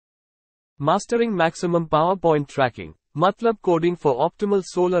Mastering maximum power point tracking. MATLAB coding for optimal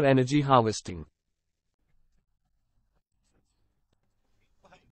solar energy harvesting.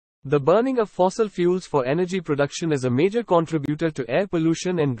 The burning of fossil fuels for energy production is a major contributor to air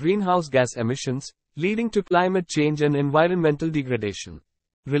pollution and greenhouse gas emissions, leading to climate change and environmental degradation.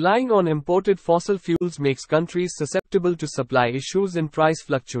 Relying on imported fossil fuels makes countries susceptible to supply issues and price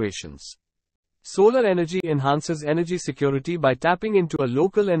fluctuations. Solar energy enhances energy security by tapping into a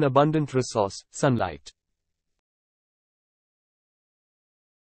local and abundant resource, sunlight.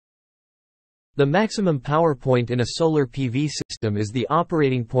 The maximum power point in a solar PV system is the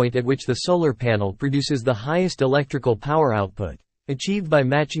operating point at which the solar panel produces the highest electrical power output, achieved by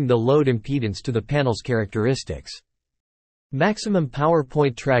matching the load impedance to the panel's characteristics. Maximum power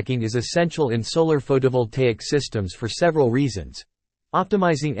point tracking is essential in solar photovoltaic systems for several reasons: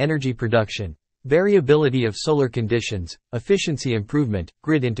 optimizing energy production, variability of solar conditions, efficiency improvement,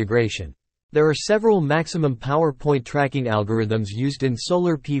 grid integration. There are several maximum power point tracking algorithms used in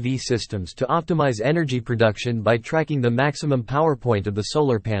solar PV systems to optimize energy production by tracking the maximum power point of the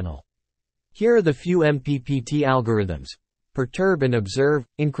solar panel. Here are the few MPPT algorithms: perturb and observe,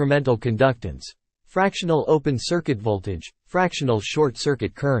 incremental conductance, fractional open circuit voltage, fractional short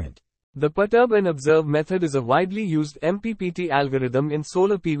circuit current. The perturb and observe method is a widely used MPPT algorithm in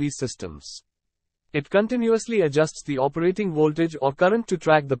solar PV systems. It continuously adjusts the operating voltage or current to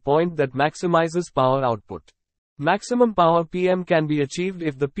track the point that maximizes power output. Maximum power PM can be achieved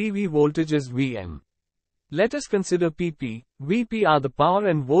if the PV voltage is Vm. Let us consider PP, Vp are the power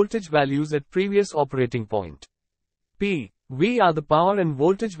and voltage values at previous operating point. P, V are the power and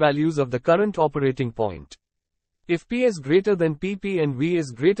voltage values of the current operating point. If P is greater than PP and V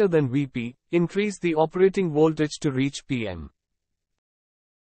is greater than Vp, increase the operating voltage to reach PM.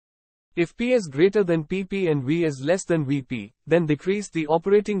 If P is greater than PP and V is less than Vp, then decrease the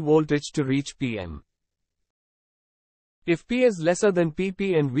operating voltage to reach PM. If P is lesser than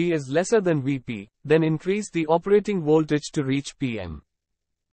PP and V is lesser than Vp, then increase the operating voltage to reach PM.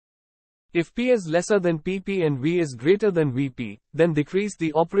 If P is lesser than PP and V is greater than Vp, then decrease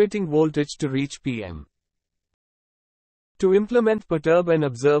the operating voltage to reach PM. To implement perturb and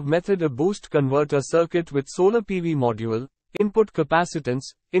observe method, a boost converter circuit with solar PV module, input capacitance,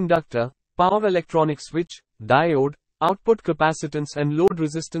 inductor, power electronic switch, diode, output capacitance and load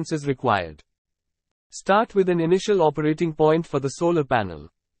resistance is required. Start with an initial operating point for the solar panel.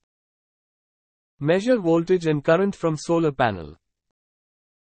 Measure voltage and current from solar panel.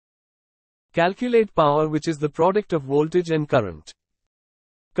 Calculate power, which is the product of voltage and current.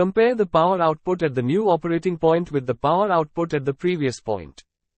 Compare the power output at the new operating point with the power output at the previous point.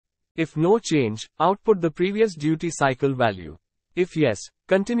 If no change, output the previous duty cycle value. If yes,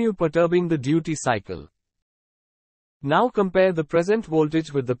 continue perturbing the duty cycle. Now compare the present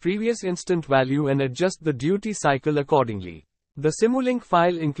voltage with the previous instant value and adjust the duty cycle accordingly. The Simulink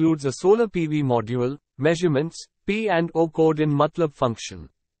file includes a solar PV module, measurements, P and O code in MATLAB function.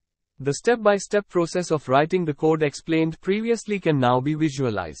 The step-by-step process of writing the code explained previously can now be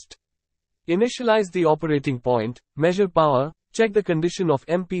visualized. Initialize the operating point, measure power, check the condition of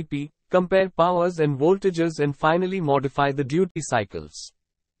MPP, compare powers and voltages and finally modify the duty cycles.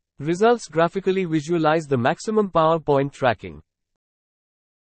 Results graphically visualize the maximum power point tracking.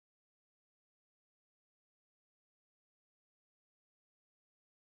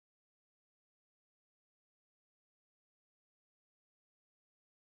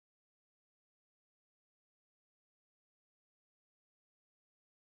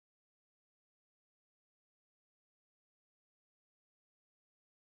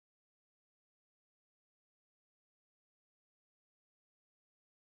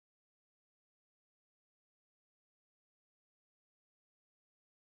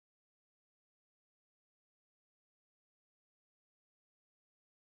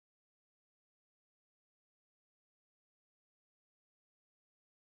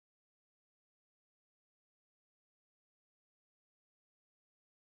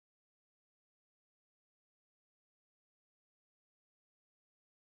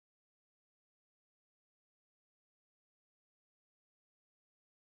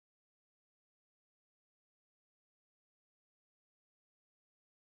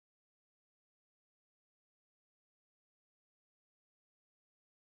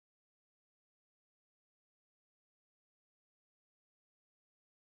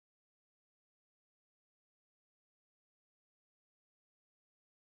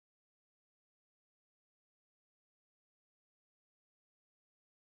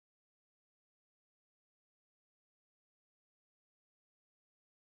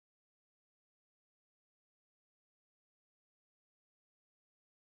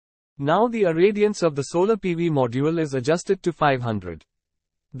 Now the irradiance of the solar PV module is adjusted to 500.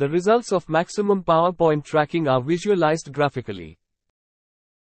 The results of maximum power point tracking are visualized graphically.